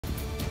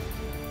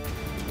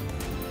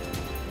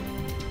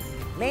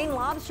Maine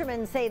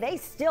lobstermen say they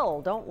still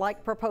don't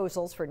like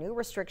proposals for new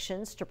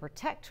restrictions to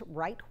protect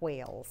right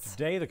whales.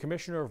 Today, the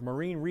Commissioner of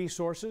Marine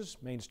Resources,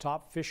 Maine's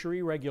top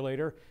fishery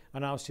regulator,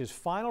 announced his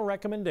final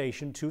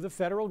recommendation to the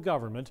federal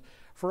government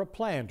for a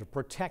plan to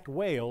protect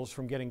whales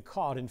from getting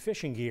caught in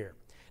fishing gear.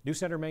 News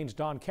Center Maine's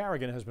Don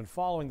Carrigan has been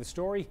following the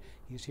story.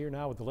 He's here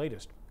now with the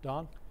latest.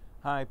 Don?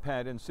 Hi,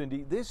 Pat and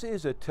Cindy. This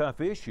is a tough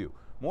issue.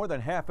 More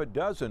than half a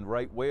dozen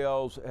right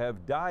whales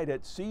have died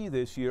at sea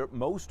this year,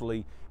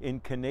 mostly in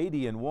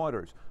Canadian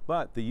waters.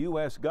 But the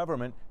U.S.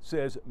 government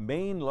says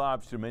Maine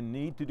lobstermen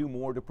need to do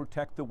more to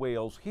protect the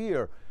whales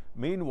here.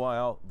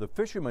 Meanwhile, the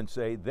fishermen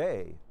say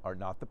they are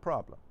not the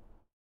problem.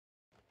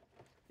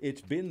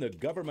 It's been the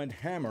government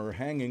hammer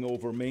hanging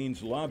over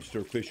Maine's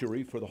lobster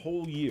fishery for the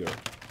whole year.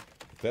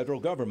 The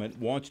federal government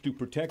wants to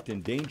protect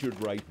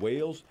endangered right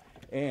whales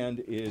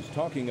and is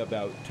talking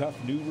about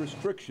tough new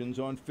restrictions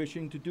on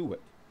fishing to do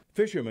it.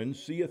 Fishermen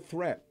see a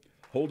threat,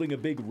 holding a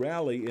big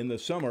rally in the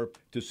summer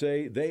to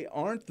say they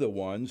aren't the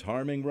ones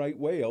harming right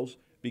whales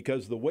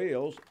because the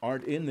whales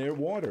aren't in their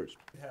waters.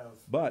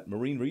 But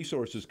Marine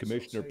Resources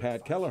Commissioner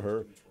Pat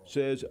Kelleher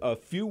says a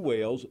few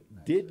whales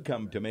did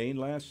come to Maine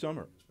last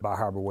summer. Bar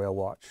Harbor Whale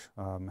Watch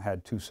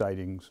had 2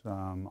 sightings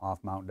off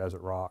Mount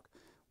Desert Rock,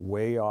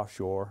 way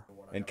offshore.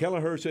 And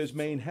Kelleher says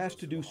Maine has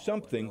to do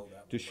something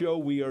to show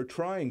we are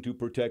trying to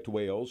protect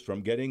whales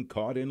from getting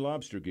caught in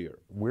lobster gear.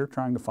 We're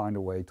trying to find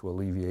a way to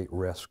alleviate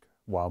risk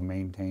while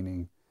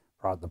maintaining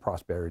the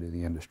prosperity of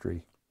the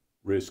industry.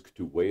 Risk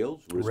to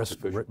whales?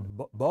 Risk to fish?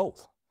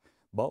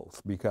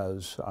 Both,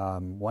 because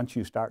once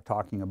you start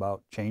talking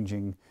about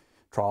changing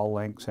trawl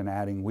lengths and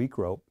adding weak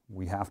rope,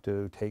 we have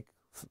to take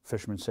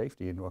fishermen's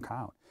safety into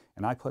account.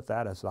 And I put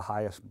that as the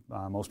highest,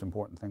 most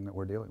important thing that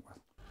we're dealing with.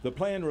 The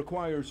plan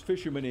requires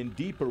fishermen in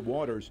deeper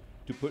waters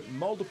to put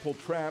multiple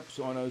traps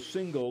on a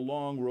single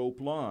long rope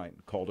line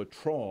called a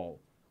trawl.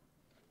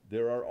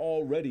 There are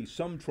already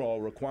some trawl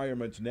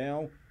requirements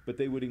now, but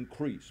they would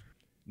increase.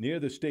 Near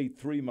the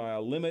state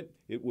 3-mile limit,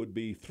 it would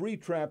be 3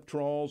 trap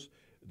trawls.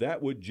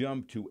 That would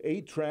jump to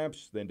 8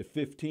 traps, then to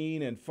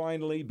 15, and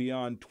finally,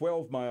 beyond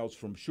 12 miles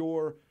from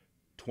shore,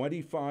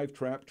 25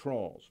 trap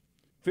trawls.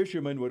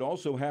 Fishermen would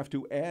also have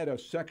to add a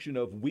section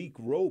of weak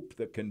rope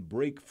that can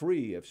break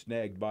free if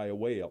snagged by a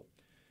whale.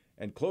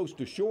 And close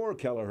to shore,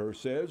 Kelleher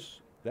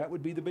says, that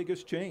would be the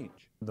biggest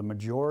change. The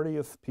majority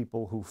of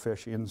people who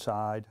fish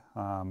inside,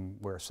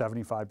 where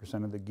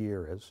 75% of the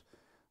gear is,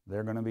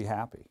 they're going to be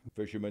happy.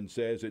 Fisherman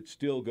says it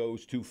still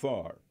goes too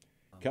far.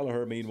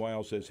 Kelleher,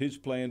 meanwhile, says his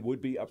plan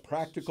would be a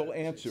practical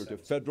answer to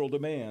federal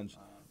demands,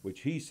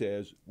 which he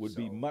says would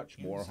be much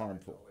more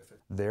harmful.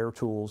 Their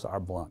tools are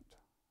blunt.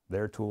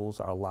 Their tools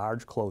are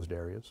large closed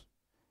areas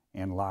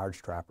and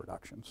large trap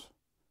reductions.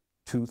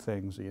 2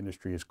 things the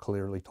industry has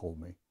clearly told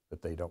me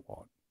that they don't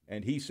want.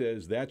 And he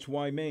says that's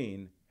why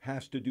Maine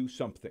has to do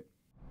something.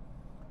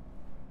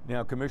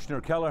 Now,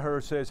 Commissioner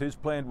Kelleher says his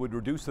plan would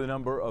reduce the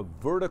number of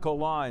vertical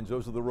lines,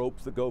 those are the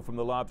ropes that go from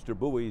the lobster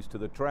buoys to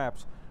the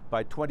traps,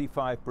 by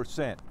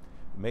 25%.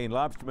 Maine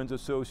Lobstermen's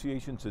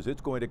Association says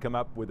it's going to come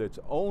up with its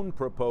own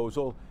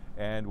proposal,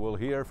 and we'll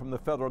hear from the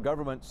federal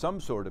government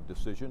some sort of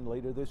decision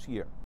later this year.